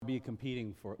be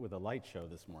competing with a light show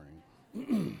this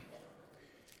morning.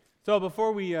 So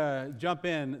before we jump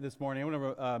in this morning, I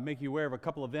want to make you aware of a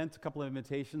couple of events, a couple of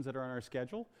invitations that are on our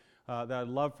schedule that I'd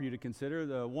love for you to consider.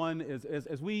 The one is,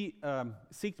 as we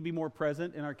seek to be more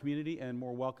present in our community and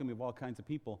more welcoming of all kinds of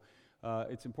people,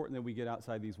 it's important that we get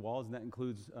outside these walls, and that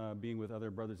includes being with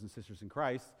other brothers and sisters in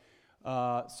Christ.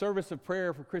 Service of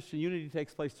prayer for Christian unity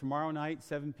takes place tomorrow night,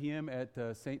 7 p.m. at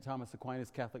St. Thomas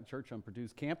Aquinas Catholic Church on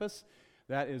Purdue's campus.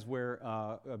 That is where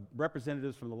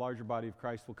representatives from the larger body of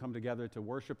Christ will come together to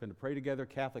worship and to pray together,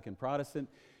 Catholic and Protestant,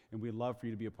 and we'd love for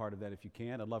you to be a part of that if you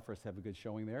can. I'd love for us to have a good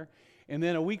showing there. And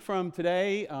then a week from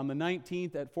today, on the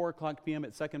 19th at 4 o'clock p.m.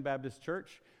 at Second Baptist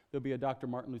Church, there'll be a Dr.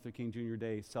 Martin Luther King Jr.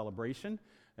 Day celebration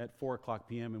at 4 o'clock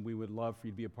p.m., and we would love for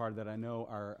you to be a part of that. I know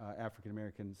our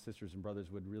African-American sisters and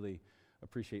brothers would really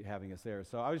appreciate having us there.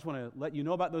 So I just want to let you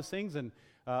know about those things, and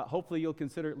hopefully you'll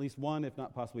consider at least one, if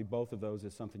not possibly both of those,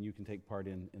 as something you can take part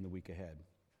in the week ahead.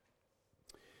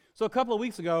 So a couple of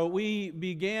weeks ago, we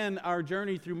began our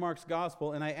journey through Mark's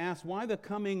Gospel, and I asked why the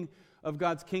coming of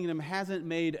God's kingdom hasn't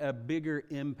made a bigger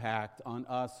impact on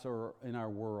us or in our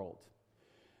world.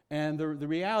 And the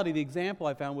reality, the example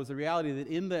I found was the reality that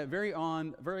in the very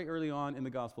early on in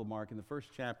the Gospel of Mark, in the first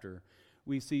chapter,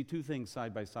 we see two things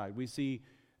side by side. We see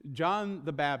John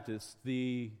the Baptist,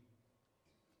 the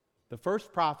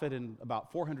first prophet in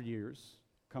about 400 years,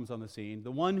 comes on the scene.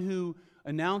 The one who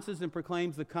announces and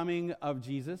proclaims the coming of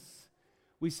Jesus.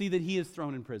 We see that he is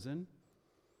thrown in prison.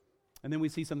 And then we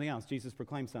see something else. Jesus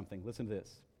proclaims something. Listen to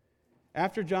this.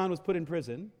 After John was put in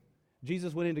prison,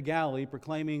 Jesus went into Galilee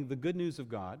proclaiming the good news of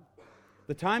God.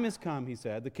 The time has come, he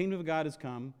said. The kingdom of God has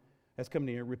come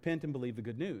near. Repent and believe the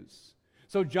good news.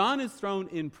 So John is thrown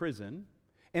in prison.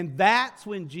 And that's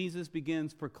when Jesus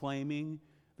begins proclaiming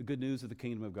the good news of the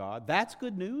kingdom of God. That's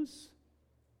good news.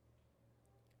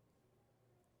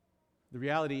 The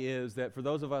reality is that for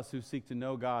those of us who seek to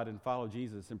know God and follow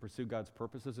Jesus and pursue God's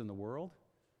purposes in the world,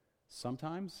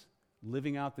 sometimes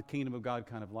living out the kingdom of God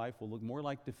kind of life will look more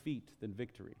like defeat than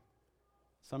victory.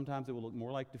 Sometimes it will look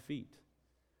more like defeat.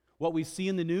 What we see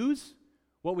in the news,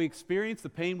 what we experience, the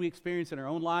pain we experience in our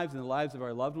own lives and the lives of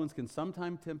our loved ones can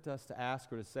sometimes tempt us to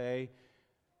ask or to say,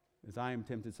 as I am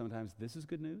tempted sometimes, this is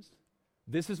good news?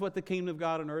 This is what the kingdom of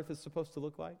God on earth is supposed to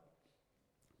look like?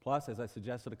 Plus, as I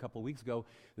suggested a couple of weeks ago,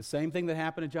 the same thing that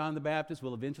happened to John the Baptist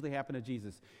will eventually happen to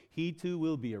Jesus. He too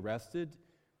will be arrested.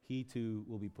 He too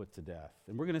will be put to death.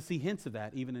 And we're going to see hints of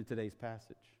that even in today's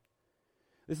passage.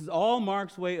 This is all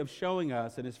Mark's way of showing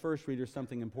us in his first reader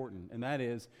something important, and that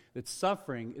is that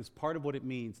suffering is part of what it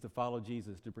means to follow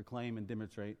Jesus, to proclaim and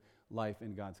demonstrate life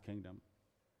in God's kingdom.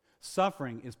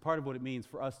 Suffering is part of what it means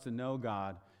for us to know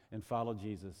God and follow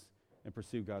Jesus and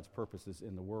pursue God's purposes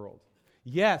in the world.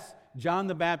 Yes, John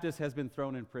the Baptist has been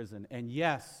thrown in prison, and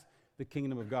yes, the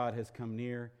kingdom of God has come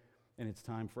near, and it's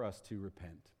time for us to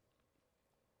repent.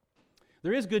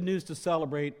 There is good news to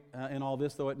celebrate in all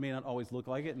this, though it may not always look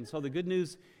like it. And so the good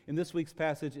news in this week's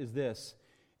passage is this.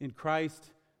 In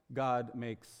Christ, God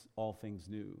makes all things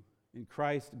new. In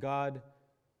Christ, God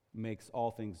makes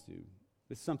all things new.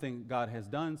 This is something God has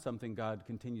done, something God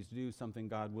continues to do, something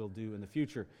God will do in the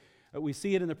future. We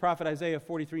see it in the prophet Isaiah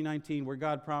 43:19, where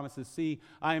God promises, see,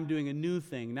 I am doing a new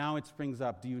thing. Now it springs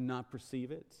up. Do you not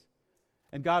perceive it?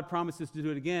 And God promises to do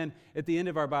it again at the end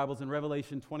of our Bibles in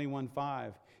Revelation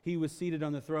 21:5. He was seated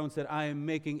on the throne and said, I am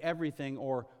making everything,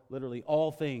 or literally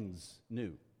all things,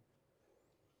 new.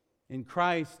 In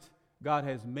Christ, God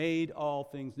has made all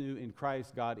things new. In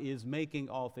Christ, God is making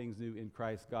all things new. In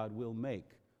Christ, God will make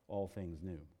all things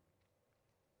new.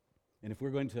 And if we're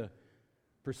going to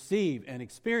perceive and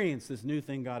experience this new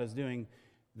thing God is doing,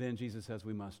 then Jesus says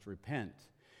we must repent.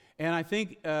 And I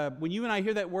think when you and I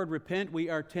hear that word repent, we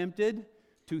are tempted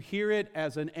to hear it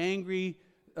as an angry,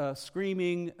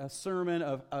 screaming sermon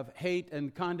of hate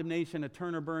and condemnation, a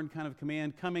turn or burn kind of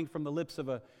command coming from the lips of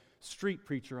a street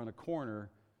preacher on a corner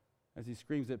as he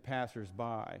screams at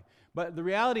passers-by. But the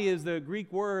reality is the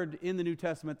Greek word in the New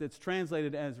Testament that's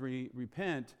translated as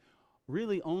repent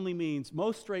really only means,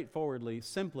 most straightforwardly,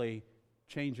 simply,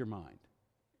 change your mind.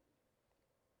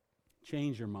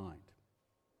 Change your mind.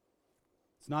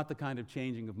 It's not the kind of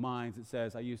changing of minds that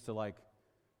says, I used to like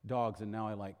dogs and now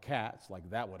I like cats, like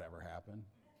that would ever happen.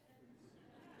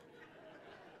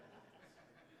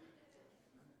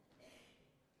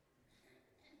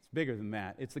 It's bigger than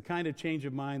that. It's the kind of change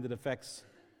of mind that affects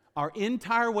our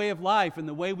entire way of life and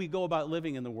the way we go about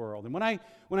living in the world. And when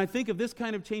I think of this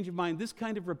kind of change of mind, this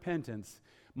kind of repentance,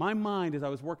 my mind, as I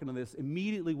was working on this,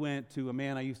 immediately went to a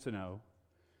man I used to know,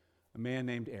 a man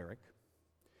named Eric.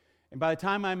 And by the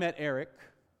time I met Eric,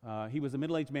 He was a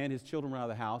middle-aged man. His children were out of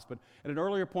the house. But at an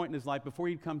earlier point in his life, before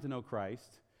he'd come to know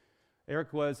Christ,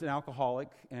 Eric was an alcoholic,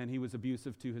 and he was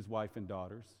abusive to his wife and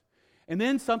daughters. And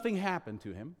then something happened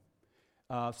to him.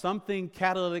 Something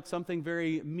catalytic, something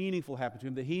very meaningful happened to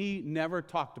him that he never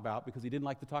talked about because he didn't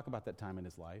like to talk about that time in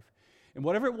his life. And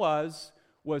whatever it was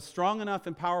strong enough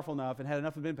and powerful enough and had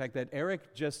enough of an impact that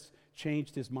Eric just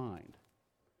changed his mind.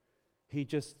 He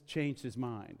just changed his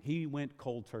mind. He went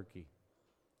cold turkey.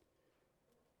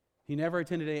 He never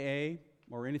attended AA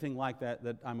or anything like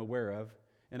that I'm aware of.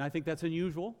 And I think that's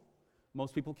unusual.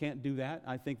 Most people can't do that.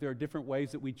 I think there are different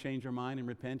ways that we change our mind and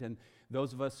repent. And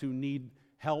those of us who need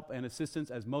help and assistance,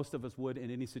 as most of us would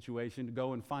in any situation, to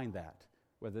go and find that,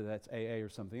 whether that's AA or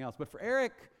something else. But for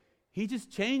Eric, he just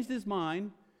changed his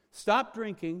mind, stopped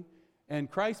drinking,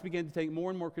 and Christ began to take more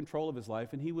and more control of his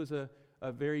life. And he was a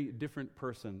very different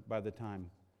person by the time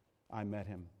I met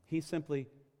him. He simply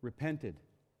repented.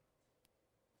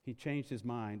 He changed his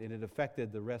mind, and it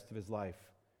affected the rest of his life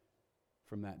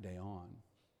from that day on.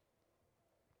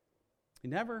 He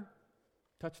never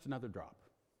touched another drop.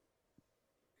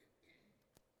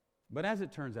 But as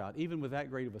it turns out, even with that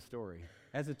great of a story,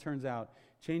 as it turns out,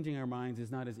 changing our minds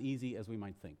is not as easy as we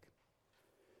might think.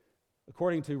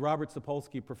 According to Robert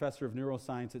Sapolsky, professor of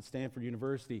neuroscience at Stanford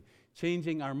University,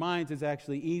 changing our minds is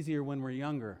actually easier when we're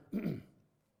younger.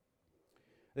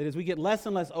 That is, we get less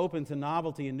and less open to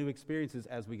novelty and new experiences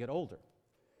as we get older.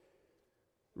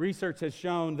 Research has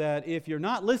shown that if you're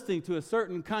not listening to a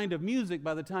certain kind of music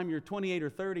by the time you're 28 or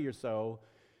 30 or so,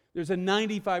 there's a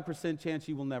 95% chance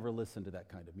you will never listen to that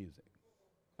kind of music.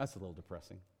 That's a little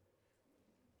depressing.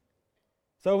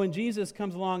 So when Jesus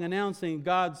comes along announcing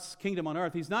God's kingdom on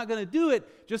earth, he's not going to do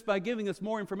it just by giving us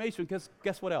more information, because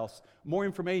guess what else? More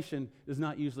information does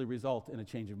not usually result in a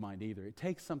change of mind either. It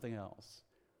takes something else.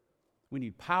 We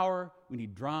need power, we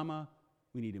need drama,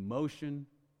 we need emotion,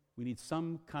 we need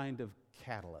some kind of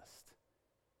catalyst.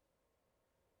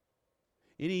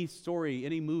 Any story,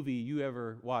 any movie you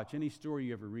ever watch, any story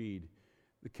you ever read,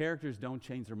 the characters don't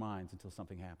change their minds until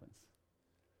something happens.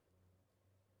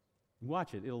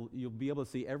 Watch it. You'll be able to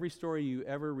see every story you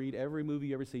ever read, every movie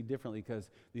you ever see differently, because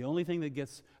the only thing that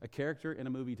gets a character in a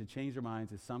movie to change their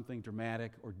minds is something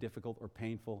dramatic or difficult or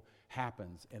painful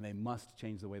happens, and they must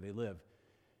change the way they live.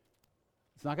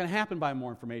 It's not going to happen by more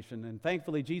information, and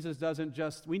thankfully Jesus doesn't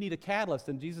just, we need a catalyst,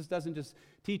 and Jesus doesn't just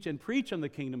teach and preach on the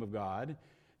kingdom of God.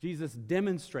 Jesus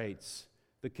demonstrates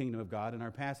the kingdom of God, and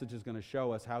our passage is going to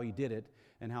show us how he did it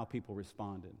and how people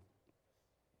responded.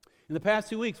 In the past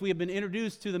 2 weeks, we have been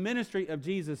introduced to the ministry of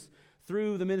Jesus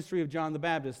through the ministry of John the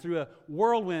Baptist, through a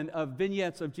whirlwind of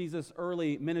vignettes of Jesus'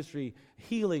 early ministry,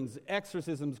 healings,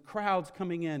 exorcisms, crowds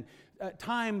coming in,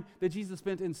 time that Jesus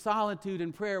spent in solitude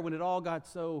and prayer when it all got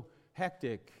so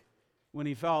hectic, when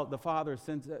he felt the Father,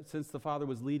 since the Father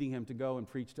was leading him to go and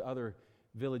preach to other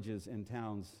villages and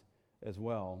towns as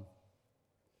well.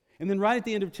 And then right at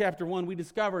the end of chapter 1, we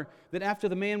discover that after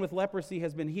the man with leprosy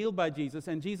has been healed by Jesus,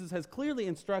 and Jesus has clearly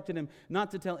instructed him not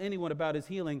to tell anyone about his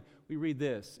healing, we read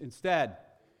this. Instead,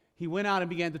 he went out and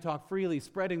began to talk freely,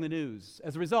 spreading the news.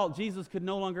 As a result, Jesus could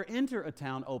no longer enter a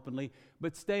town openly,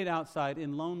 but stayed outside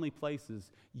in lonely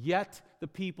places. Yet the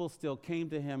people still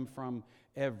came to him from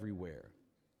everywhere.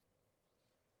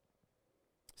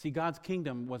 See, God's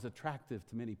kingdom was attractive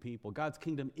to many people. God's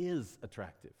kingdom is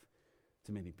attractive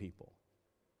to many people.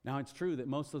 Now, it's true that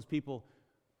most of those people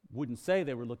wouldn't say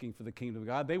they were looking for the kingdom of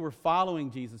God. They were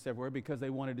following Jesus everywhere because they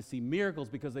wanted to see miracles,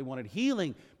 because they wanted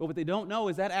healing. But what they don't know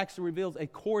is that actually reveals a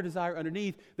core desire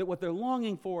underneath, that what they're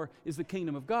longing for is the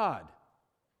kingdom of God.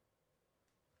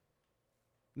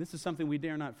 And this is something we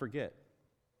dare not forget.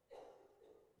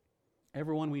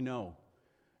 Everyone we know,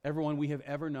 everyone we have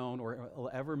ever known or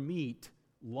will ever meet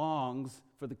longs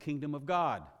for the kingdom of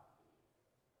God.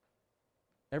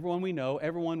 Everyone we know,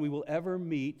 everyone we will ever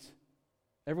meet,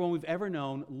 everyone we've ever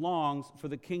known longs for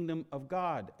the kingdom of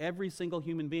God. Every single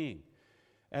human being.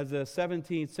 As a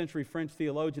 17th century French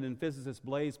theologian and physicist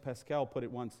Blaise Pascal put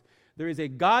it once, there is a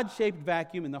God-shaped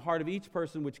vacuum in the heart of each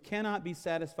person which cannot be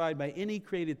satisfied by any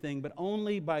created thing, but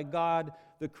only by God,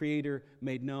 the Creator,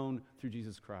 made known through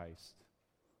Jesus Christ.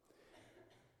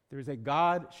 There is a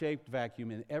God-shaped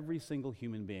vacuum in every single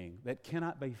human being that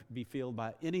cannot be filled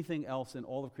by anything else in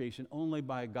all of creation, only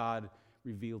by God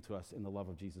revealed to us in the love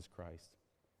of Jesus Christ.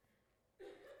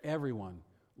 Everyone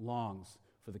longs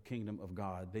for the kingdom of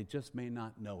God. They just may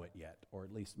not know it yet, or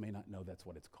at least may not know that's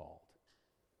what it's called.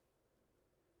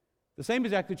 The same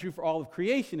is actually true for all of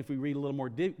creation if we read a little more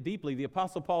deeply. The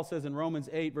Apostle Paul says in Romans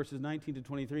 8, verses 19 to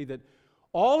 23, that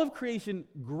all of creation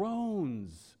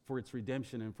groans for its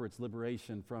redemption and for its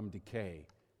liberation from decay.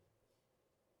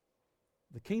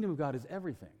 The kingdom of God is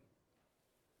everything.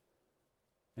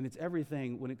 And it's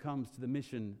everything when it comes to the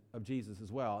mission of Jesus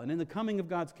as well. And in the coming of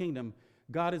God's kingdom,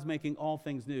 God is making all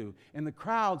things new. And the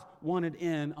crowds wanted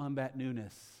in on that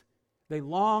newness. They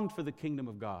longed for the kingdom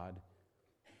of God,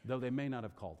 though they may not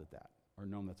have called it that or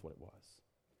known that's what it was.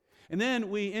 And then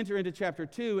we enter into chapter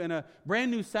 2 in a brand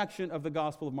new section of the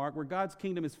Gospel of Mark where God's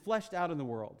kingdom is fleshed out in the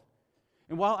world.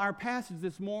 And while our passage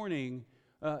this morning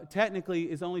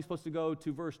technically is only supposed to go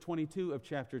to verse 22 of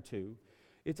chapter 2,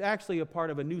 it's actually a part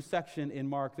of a new section in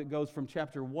Mark that goes from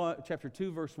chapter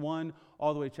 2, verse 1,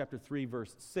 all the way to chapter 3,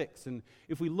 verse 6. And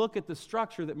if we look at the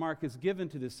structure that Mark has given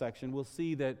to this section, we'll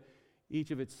see that each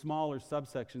of its smaller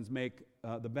subsections make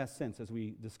the best sense as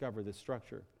we discover this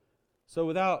structure. So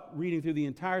without reading through the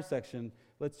entire section,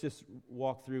 let's just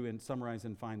walk through and summarize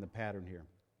and find the pattern here.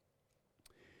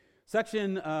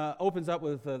 Section opens up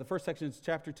with, the first section is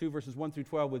chapter 2, verses 1 through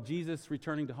 12, with Jesus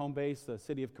returning to home base, the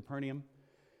city of Capernaum.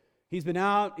 He's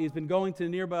been going to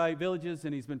nearby villages,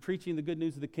 and he's been preaching the good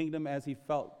news of the kingdom as he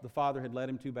felt the Father had led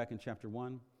him to back in chapter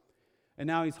 1. And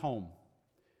now he's home.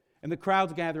 And the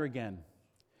crowds gather again.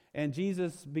 And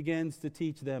Jesus begins to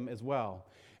teach them as well.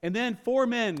 And then 4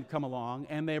 men come along,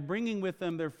 and they're bringing with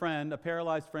them their friend, a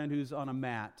paralyzed friend who's on a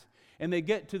mat. And they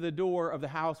get to the door of the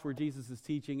house where Jesus is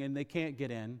teaching, and they can't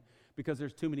get in because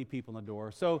there's too many people in the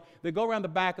door. So they go around the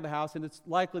back of the house, and it's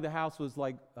likely the house was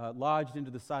lodged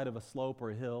into the side of a slope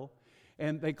or a hill.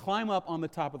 And they climb up on the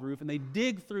top of the roof, and they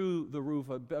dig through the roof,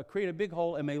 create a big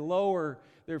hole, and they lower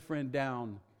their friend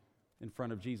down in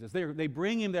front of Jesus. They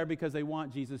bring him there because they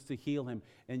want Jesus to heal him.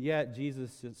 And yet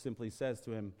Jesus simply says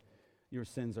to him, "Your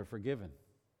sins are forgiven."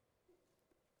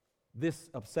 This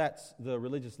upsets the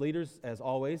religious leaders, as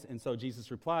always, and so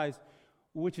Jesus replies,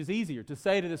 which is easier, to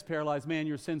say to this paralyzed man,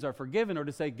 "Your sins are forgiven," or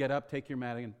to say, "Get up, take your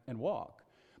mat, and walk."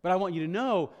 But I want you to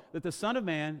know that the Son of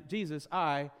Man, Jesus,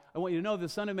 I want you to know the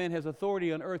Son of Man has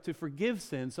authority on earth to forgive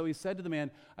sins. So he said to the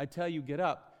man, "I tell you, get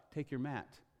up, take your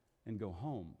mat, and go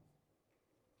home."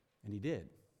 And he did.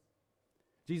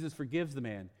 Jesus forgives the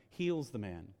man, heals the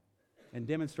man, and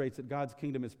demonstrates that God's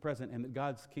kingdom is present and that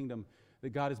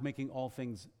God is making all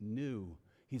things new.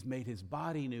 He's made his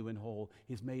body new and whole.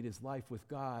 He's made his life with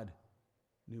God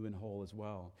new and whole as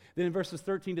well. Then in verses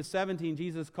 13 to 17,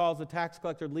 Jesus calls the tax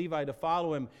collector Levi to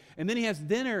follow him. And then he has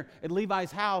dinner at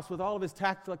Levi's house with all of his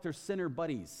tax collector sinner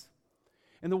buddies.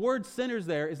 And the word sinners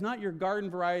there is not your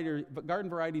garden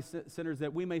variety sinners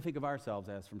that we may think of ourselves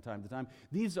as from time to time.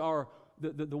 These are,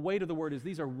 the weight of the word is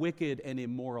these are wicked and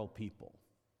immoral people.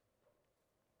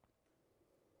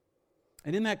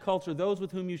 And in that culture, those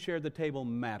with whom you shared the table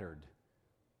mattered.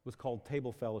 It was called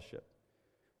table fellowship.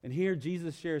 And here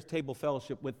Jesus shares table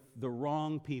fellowship with the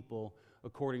wrong people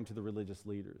according to the religious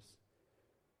leaders.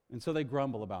 And so they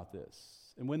grumble about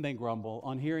this. And when they grumble,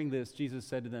 on hearing this, Jesus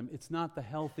said to them, "It's not the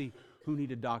healthy who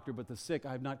need a doctor, but the sick.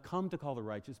 I have not come to call the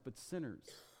righteous, but sinners."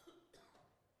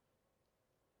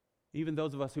 Even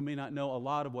those of us who may not know a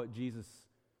lot of what Jesus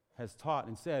has taught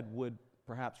and said would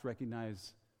perhaps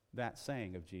recognize that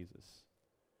saying of Jesus.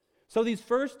 So these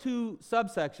first 2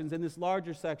 subsections in this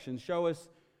larger section show us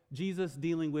Jesus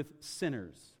dealing with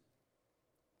sinners.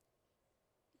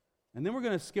 And then we're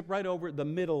going to skip right over the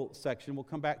middle section. We'll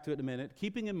come back to it in a minute,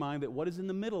 keeping in mind that what is in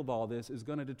the middle of all this is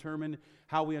going to determine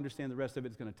how we understand the rest of it.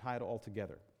 It's going to tie it all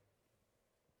together.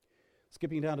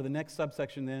 Skipping down to the next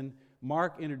subsection then,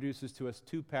 Mark introduces to us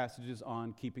 2 passages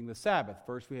on keeping the Sabbath.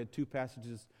 First, we had 2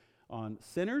 passages on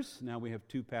sinners. Now we have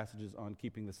 2 passages on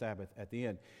keeping the Sabbath at the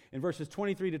end. In verses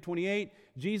 23 to 28,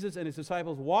 Jesus and his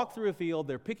disciples walk through a field.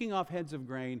 They're picking off heads of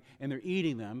grain, and they're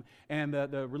eating them. And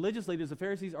the religious leaders, the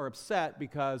Pharisees, are upset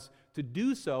because to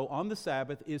do so on the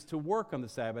Sabbath is to work on the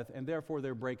Sabbath, and therefore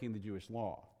they're breaking the Jewish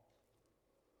law.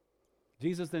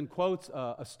 Jesus then quotes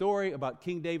a story about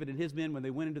King David and his men when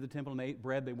they went into the temple and ate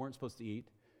bread they weren't supposed to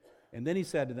eat. And then he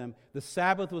said to them, "The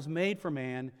Sabbath was made for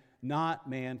man, not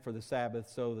man for the Sabbath,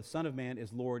 so the Son of Man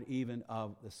is Lord even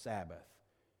of the Sabbath."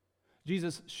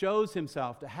 Jesus shows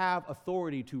himself to have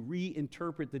authority to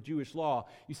reinterpret the Jewish law.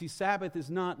 You see, Sabbath is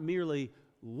not merely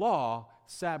law.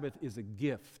 Sabbath is a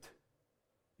gift.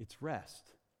 It's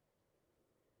rest.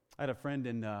 I had a friend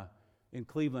in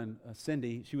Cleveland,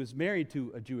 Cindy. She was married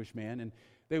to a Jewish man, and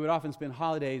they would often spend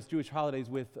Jewish holidays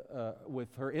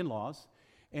with her in-laws.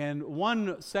 And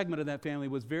one segment of that family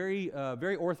was very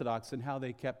orthodox in how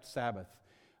they kept Sabbath.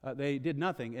 They did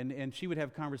nothing, and she would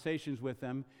have conversations with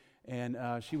them,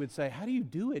 and she would say, "How do you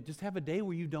do it? Just have a day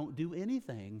where you don't do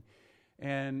anything."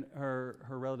 And her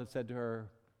relative said to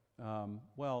her,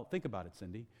 "Well, think about it,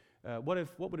 Cindy.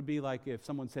 What would it be like if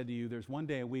someone said to you, there's one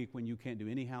day a week when you can't do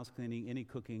any house cleaning, any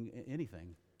cooking,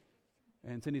 anything?"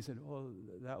 And Cindy said, "Well,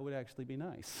 that would actually be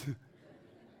nice."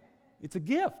 It's a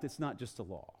gift. It's not just a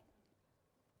law.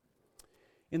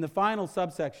 In the final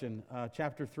subsection,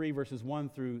 chapter 3, verses 1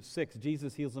 through 6,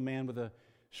 Jesus heals a man with a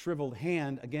shriveled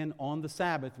hand, again on the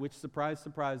Sabbath, which, surprise,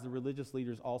 surprise, the religious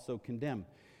leaders also condemn.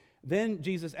 Then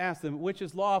Jesus asked them, which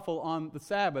is lawful on the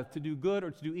Sabbath, to do good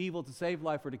or to do evil, to save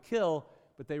life or to kill?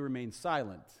 But they remained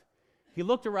silent. He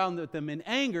looked around at them in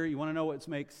anger. You want to know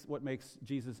what makes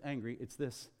Jesus angry? It's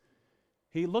this.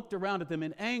 He looked around at them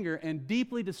in anger, and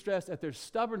deeply distressed at their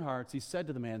stubborn hearts, he said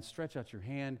to the man, stretch out your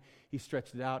hand. He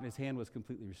stretched it out, and his hand was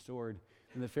completely restored.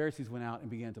 And the Pharisees went out and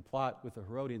began to plot with the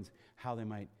Herodians how they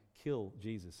might kill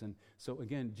Jesus. And so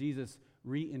again, Jesus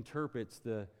reinterprets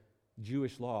the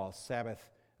Jewish law. Sabbath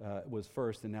was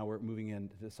first, and now we're moving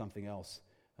into something else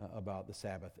about the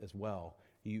Sabbath as well.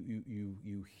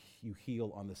 You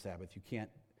heal on the Sabbath. You can't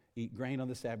eat grain on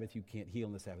the Sabbath. You can't heal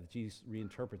on the Sabbath. Jesus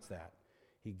reinterprets that.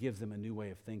 He gives them a new way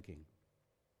of thinking.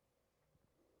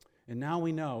 And now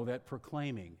we know that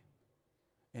proclaiming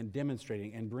and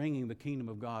demonstrating and bringing the kingdom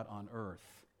of God on earth,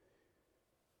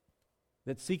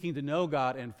 that seeking to know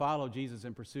God and follow Jesus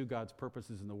and pursue God's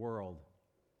purposes in the world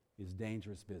is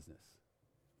dangerous business.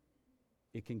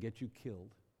 It can get you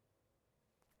killed.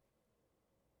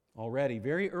 Already,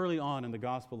 very early on in the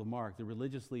Gospel of Mark, the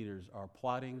religious leaders are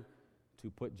plotting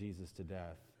to put Jesus to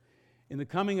death. In the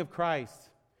coming of Christ,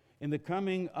 in the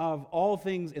coming of all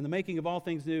things, in the making of all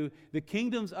things new, the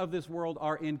kingdoms of this world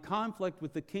are in conflict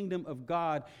with the kingdom of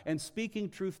God, and speaking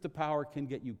truth to power can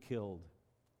get you killed.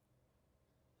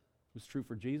 It was true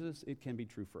for Jesus. It can be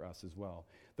true for us as well.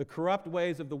 The corrupt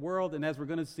ways of the world, and as we're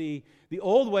going to see, the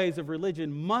old ways of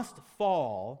religion must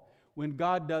fall when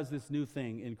God does this new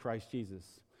thing in Christ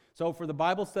Jesus. So for the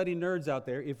Bible study nerds out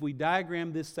there, if we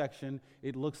diagram this section,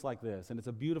 it looks like this, and it's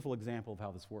a beautiful example of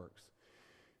how this works.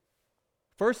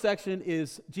 First section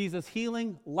is Jesus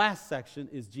healing. Last section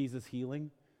is Jesus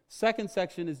healing. Second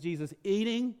section is Jesus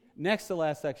eating. Next to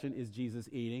last section is Jesus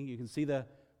eating. You can see the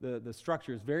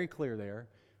structure is very clear there.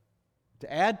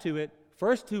 To add to it,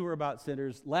 first two are about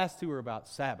sinners, last two are about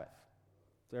Sabbath.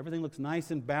 So everything looks nice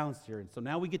and balanced here. And so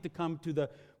now we get to come to the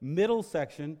middle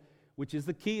section, which is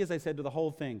the key, as I said, to the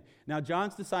whole thing. Now,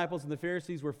 John's disciples and the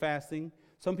Pharisees were fasting.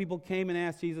 Some people came and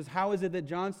asked Jesus, how is it that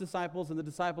John's disciples and the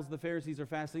disciples of the Pharisees are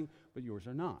fasting, but yours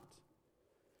are not?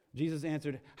 Jesus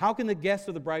answered, how can the guests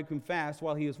of the bridegroom fast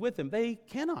while he is with them? They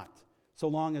cannot, so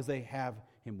long as they have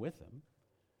him with them.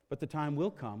 But the time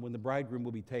will come when the bridegroom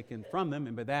will be taken from them,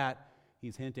 and by that,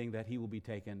 he's hinting that he will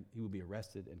be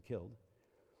arrested and killed.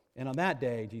 And on that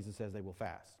day, Jesus says they will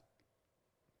fast.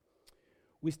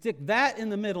 We stick that in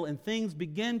the middle, and things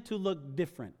begin to look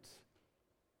different.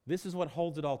 This is what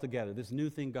holds it all together, this new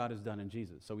thing God has done in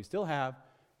Jesus. So we still have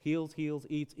heals,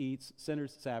 eats,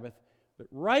 sinners, Sabbath. But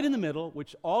right in the middle,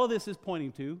 which all of this is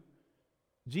pointing to,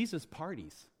 Jesus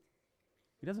parties.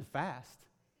 He doesn't fast.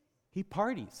 He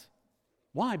parties.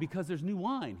 Why? Because there's new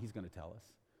wine, he's going to tell us.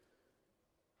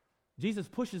 Jesus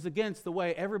pushes against the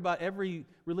way every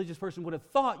religious person would have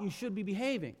thought you should be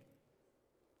behaving.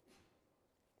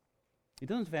 He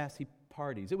doesn't fast, he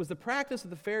parties. It was the practice of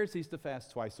the Pharisees to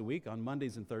fast twice a week, on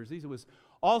Mondays and Thursdays. It was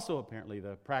also apparently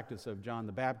the practice of John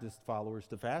the Baptist followers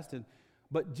to fast.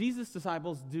 But Jesus'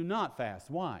 disciples do not fast.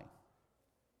 Why?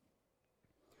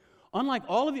 Unlike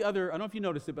all of the other, I don't know if you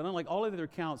noticed it, but unlike all of the other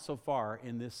accounts so far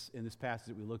in this passage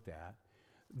that we looked at,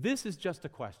 this is just a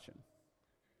question.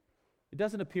 It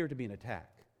doesn't appear to be an attack.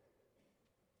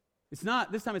 This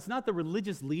time it's not the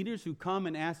religious leaders who come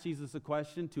and ask Jesus a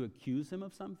question to accuse him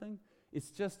of something. It's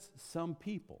just some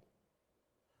people.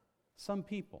 Some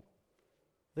people.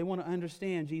 They want to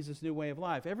understand Jesus' new way of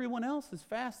life. Everyone else is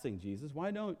fasting, Jesus.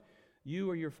 Why don't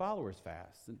you or your followers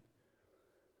fast? And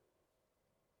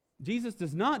Jesus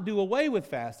does not do away with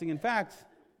fasting. In fact,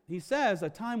 he says a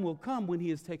time will come when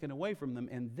he is taken away from them,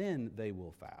 and then they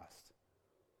will fast.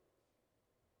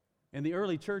 And the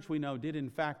early church, we know, did in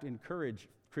fact encourage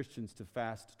Christians to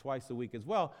fast twice a week as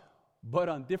well, but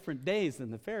on different days than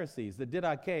the Pharisees. The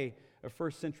Didache, a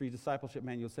first century discipleship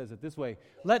manual, says it this way: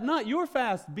 let not your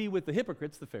fast be with the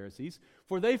hypocrites, the Pharisees,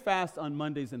 for they fast on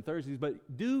Mondays and Thursdays,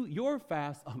 but do your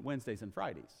fast on Wednesdays and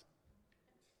Fridays.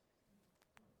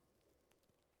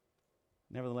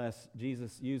 Nevertheless,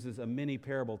 Jesus uses a mini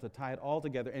parable to tie it all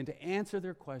together and to answer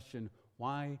their question,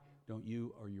 why don't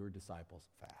you or your disciples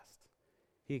fast?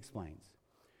 He explains,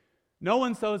 no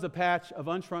one sews a patch of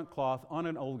unshrunk cloth on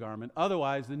an old garment,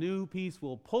 otherwise the new piece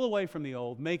will pull away from the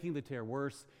old, making the tear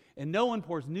worse, and no one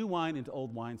pours new wine into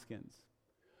old wineskins.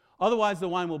 Otherwise the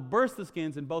wine will burst the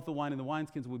skins, and both the wine and the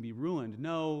wineskins will be ruined.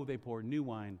 No, they pour new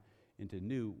wine into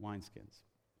new wineskins.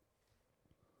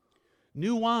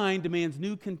 New wine demands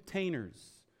new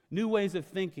containers, new ways of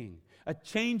thinking. a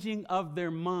changing of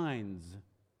their minds,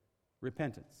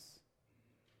 repentance.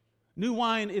 New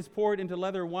wine is poured into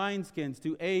leather wineskins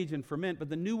to age and ferment, but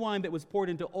the new wine that was poured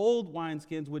into old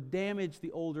wineskins would damage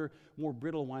the older, more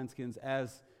brittle wineskins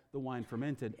as the wine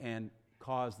fermented and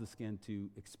cause the skin to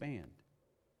expand.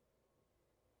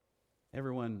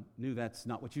 Everyone knew that's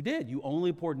not what you did. You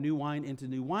only poured new wine into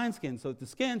new wineskins so that the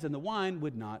skins and the wine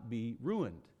would not be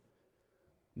ruined.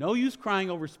 No use crying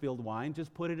over spilled wine.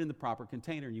 Just put it in the proper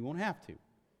container and you won't have to.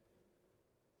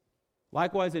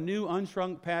 Likewise, a new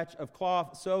unshrunk patch of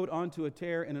cloth sewed onto a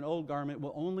tear in an old garment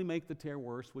will only make the tear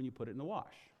worse when you put it in the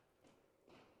wash.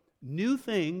 New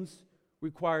things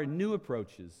require new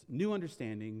approaches, new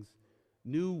understandings,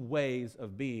 new ways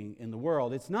of being in the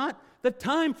world. It's not the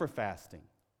time for fasting.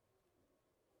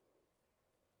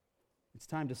 It's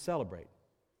time to celebrate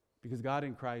because God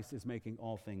in Christ is making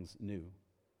all things new.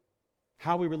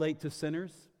 How we relate to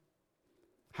sinners,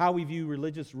 how we view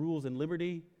religious rules and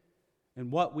liberty, and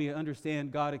what we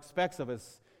understand God expects of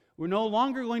us. We're no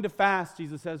longer going to fast,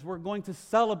 Jesus says. We're going to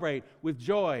celebrate with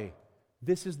joy.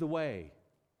 This is the way.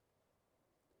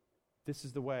 This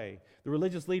is the way. The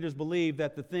religious leaders believed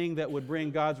that the thing that would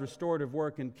bring God's restorative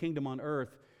work and kingdom on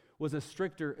earth was a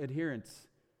stricter adherence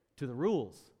to the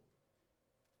rules.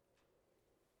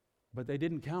 But they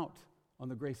didn't count on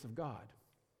the grace of God.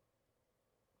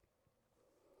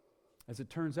 As it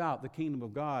turns out, the kingdom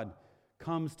of God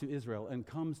comes to Israel and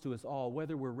comes to us all,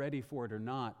 whether we're ready for it or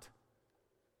not.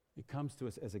 It comes to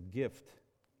us as a gift.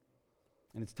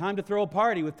 And it's time to throw a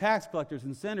party with tax collectors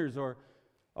and sinners or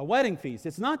a wedding feast.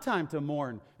 It's not time to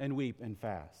mourn and weep and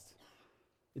fast.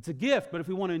 It's a gift, but if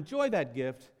we want to enjoy that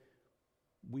gift,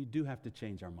 we do have to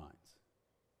change our minds.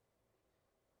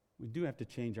 We do have to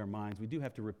change our minds. We do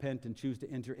have to repent and choose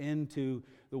to enter into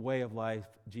the way of life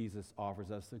Jesus offers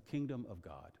us, the kingdom of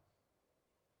God.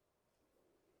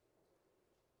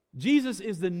 Jesus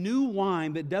is the new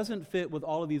wine that doesn't fit with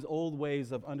all of these old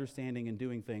ways of understanding and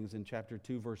doing things in chapter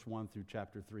 2, verse 1 through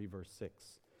chapter 3, verse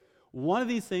 6. One of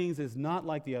these things is not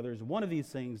like the others. One of these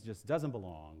things just doesn't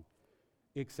belong,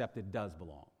 except it does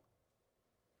belong.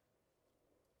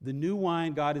 The new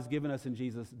wine God has given us in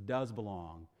Jesus does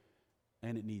belong,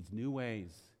 and it needs new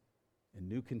ways and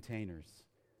new containers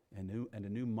and a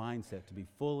new mindset to be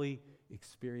fully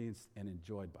experienced and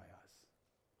enjoyed by us.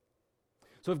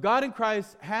 So if God in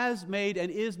Christ has made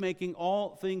and is making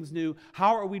all things new,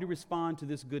 how are we to respond to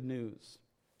this good news?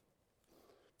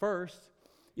 First,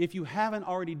 if you haven't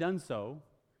already done so,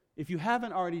 if you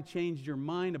haven't already changed your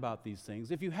mind about these things,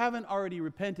 if you haven't already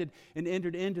repented and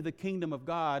entered into the kingdom of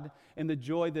God and the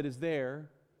joy that is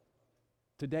there,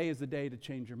 today is the day to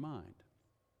change your mind.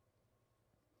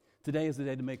 Today is the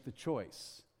day to make the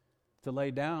choice, to lay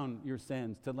down your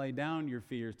sins, to lay down your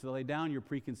fears, to lay down your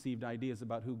preconceived ideas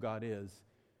about who God is,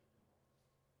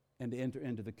 and to enter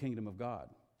into the kingdom of God.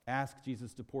 Ask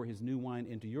Jesus to pour his new wine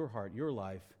into your heart, your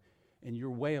life, and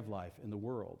your way of life in the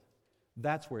world.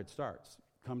 That's where it starts.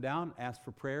 Come down, ask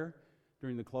for prayer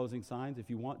during the closing songs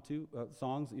if you want to,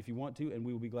 and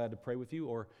we will be glad to pray with you,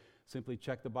 or simply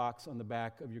check the box on the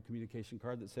back of your communication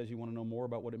card that says you want to know more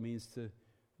about what it means to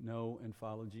know and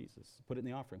follow Jesus. Put it in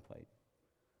the offering plate.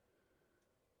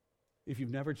 If you've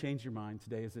never changed your mind,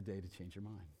 today is the day to change your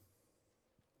mind.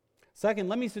 Second,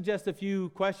 let me suggest a few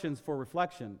questions for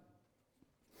reflection.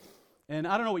 And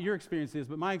I don't know what your experience is,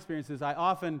 but my experience is I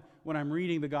often, when I'm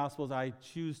reading the Gospels, I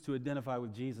choose to identify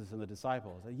with Jesus and the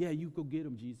disciples. Yeah, you go get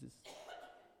them, Jesus.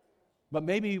 But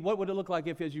maybe what would it look like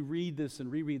if as you read this and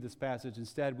reread this passage,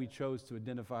 instead we chose to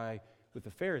identify with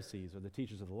the Pharisees or the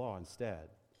teachers of the law instead?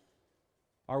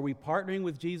 Are we partnering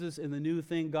with Jesus in the new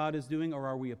thing God is doing, or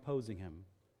are we opposing him?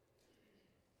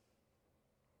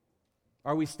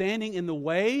 Are we standing in the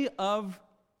way of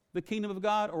the kingdom of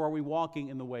God, or are we walking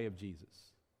in the way of Jesus?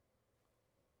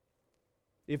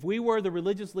 If we were the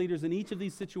religious leaders in each of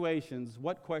these situations,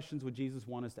 what questions would Jesus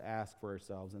want us to ask for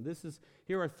ourselves? And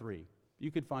here are three. You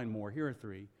could find more. Here are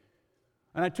three.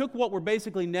 And I took what were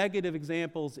basically negative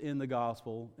examples in the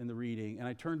gospel, in the reading, and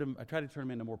I tried to turn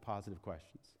them into more positive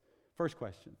questions. First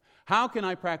question: how can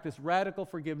I practice radical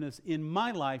forgiveness in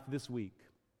my life this week?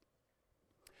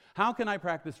 How can I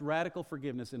practice radical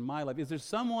forgiveness in my life? Is there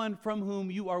someone from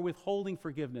whom you are withholding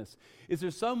forgiveness? Is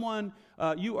there someone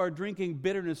you are drinking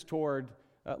bitterness toward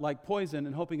like poison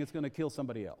and hoping it's going to kill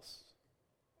somebody else?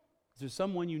 Is there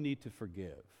someone you need to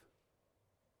forgive?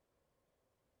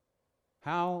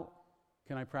 How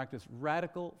can I practice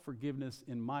radical forgiveness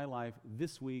in my life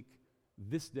this week,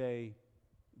 this day,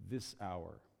 this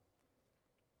hour?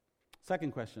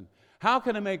 Second question: how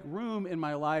can I make room in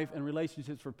my life and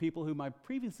relationships for people whom I've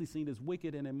previously seen as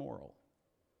wicked and immoral?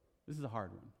 This is a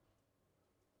hard one.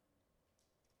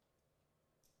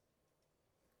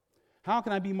 How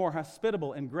can I be more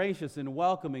hospitable and gracious and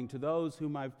welcoming to those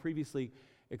whom I've previously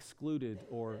excluded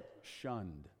or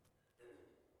shunned?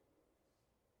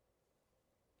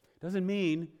 It doesn't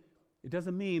mean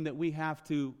that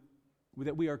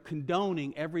we are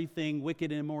condoning everything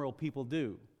wicked and immoral people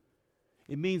do.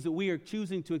 It means that we are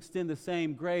choosing to extend the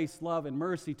same grace, love, and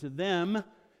mercy to them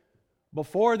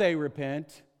before they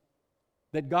repent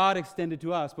that God extended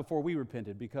to us before we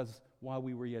repented, because while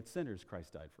we were yet sinners,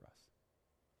 Christ died for us.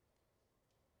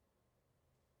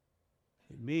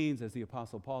 It means, as the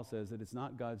Apostle Paul says, that it's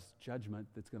not God's judgment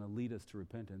that's going to lead us to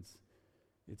repentance.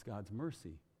 It's God's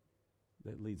mercy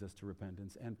that leads us to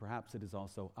repentance, and perhaps it is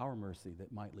also our mercy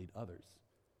that might lead others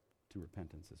to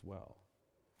repentance as well.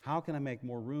 How can I make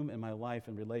more room in my life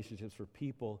and relationships for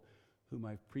people whom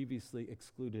I've previously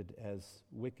excluded as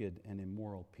wicked and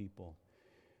immoral people?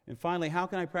 And finally, how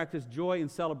can I practice joy and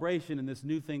celebration in this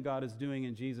new thing God is doing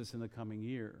in Jesus in the coming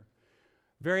year?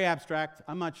 Very abstract.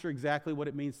 I'm not sure exactly what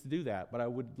it means to do that, but I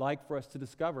would like for us to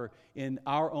discover in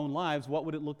our own lives what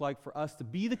would it look like for us to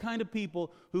be the kind of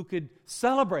people who could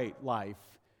celebrate life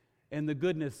and the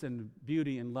goodness and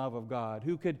beauty and love of God,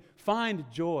 who could find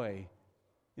joy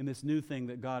in this new thing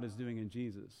that God is doing in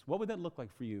Jesus. What would that look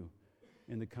like for you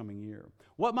in the coming year?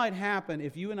 What might happen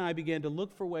if you and I began to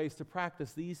look for ways to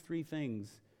practice these three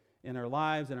things in our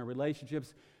lives and our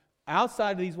relationships,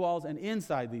 outside of these walls and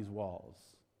inside these walls?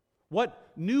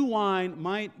 What new wine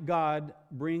might God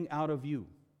bring out of you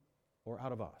or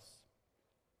out of us?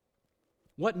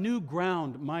 What new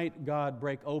ground might God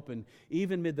break open,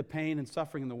 even amid the pain and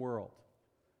suffering in the world?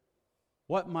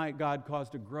 What might God cause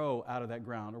to grow out of that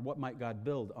ground, or what might God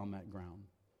build on that ground?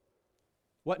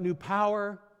 What new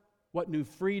power, what new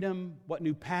freedom, what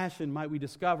new passion might we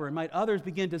discover, and might others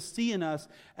begin to see in us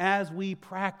as we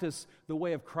practice the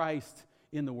way of Christ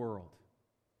in the world?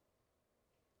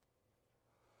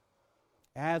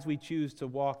 As we choose to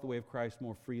walk the way of Christ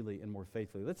more freely and more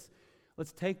faithfully.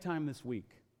 Let's take time this week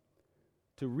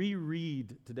to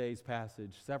reread today's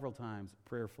passage several times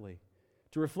prayerfully,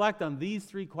 to reflect on these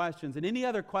three questions and any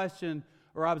other question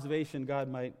or observation God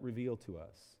might reveal to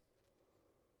us.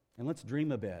 And let's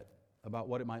dream a bit about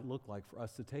what it might look like for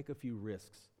us to take a few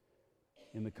risks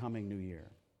in the coming new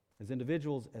year, as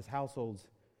individuals, as households,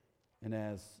 and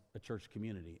as a church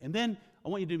community. And then I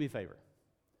want you to do me a favor.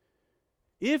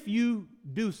 If you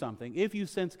do something, if you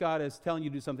sense God is telling you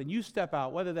to do something, you step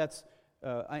out, whether that's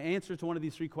an answer to one of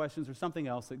these three questions or something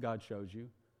else that God shows you,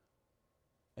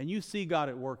 and you see God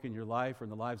at work in your life or in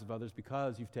the lives of others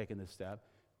because you've taken this step,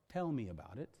 tell me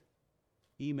about it.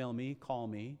 Email me, call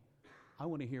me. I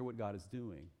want to hear what God is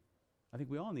doing. I think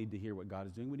we all need to hear what God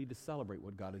is doing. We need to celebrate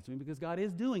what God is doing because God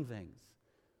is doing things.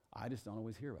 I just don't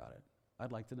always hear about it.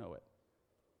 I'd like to know it.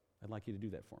 I'd like you to do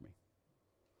that for me.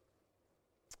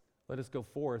 Let us go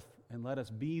forth and let us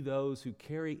be those who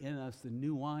carry in us the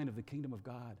new wine of the kingdom of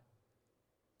God.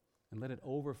 And let it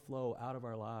overflow out of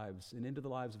our lives and into the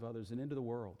lives of others and into the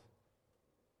world.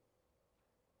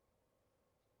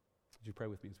 Would you pray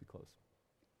with me as we close?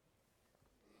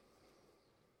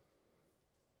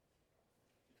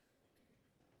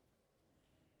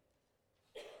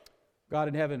 God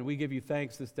in heaven, we give you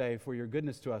thanks this day for your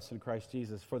goodness to us in Christ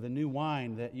Jesus, for the new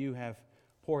wine that you have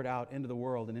poured out into the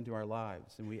world and into our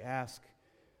lives. And we ask,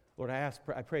 Lord, I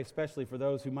pray especially for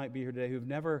those who might be here today who've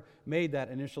never made that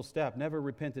initial step, never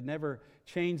repented, never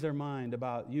changed their mind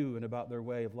about you and about their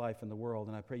way of life in the world.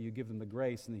 And I pray you give them the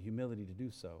grace and the humility to do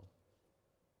so.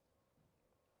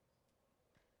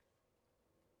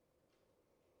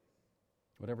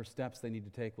 Whatever steps they need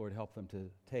to take, Lord, help them to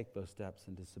take those steps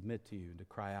and to submit to you and to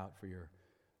cry out for your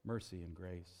mercy and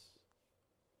grace.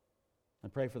 I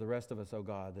pray for the rest of us, oh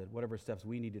God, that whatever steps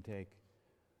we need to take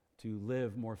to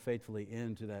live more faithfully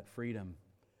into that freedom,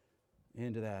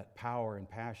 into that power and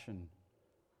passion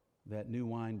that new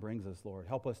wine brings us, Lord.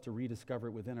 Help us to rediscover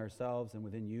it within ourselves and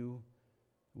within you,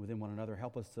 within one another.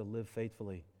 Help us to live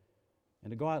faithfully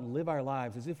and to go out and live our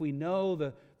lives as if we know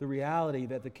the reality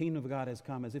that the kingdom of God has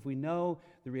come, as if we know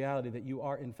the reality that you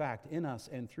are, in fact, in us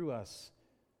and through us,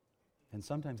 and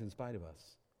sometimes in spite of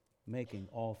us, making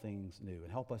all things new.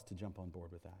 And help us to jump on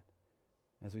board with that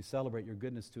as we celebrate your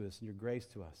goodness to us and your grace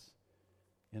to us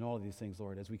in all of these things,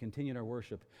 Lord, as we continue in our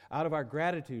worship out of our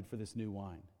gratitude for this new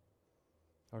wine.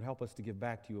 Lord, help us to give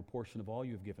back to you a portion of all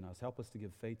you have given us. Help us to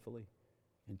give faithfully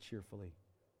and cheerfully.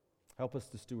 Help us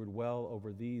to steward well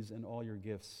over these and all your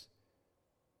gifts,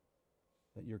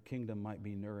 that your kingdom might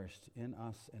be nourished in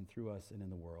us and through us and in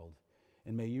the world.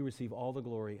 And may you receive all the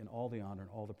glory and all the honor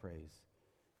and all the praise.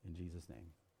 In Jesus' name,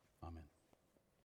 amen.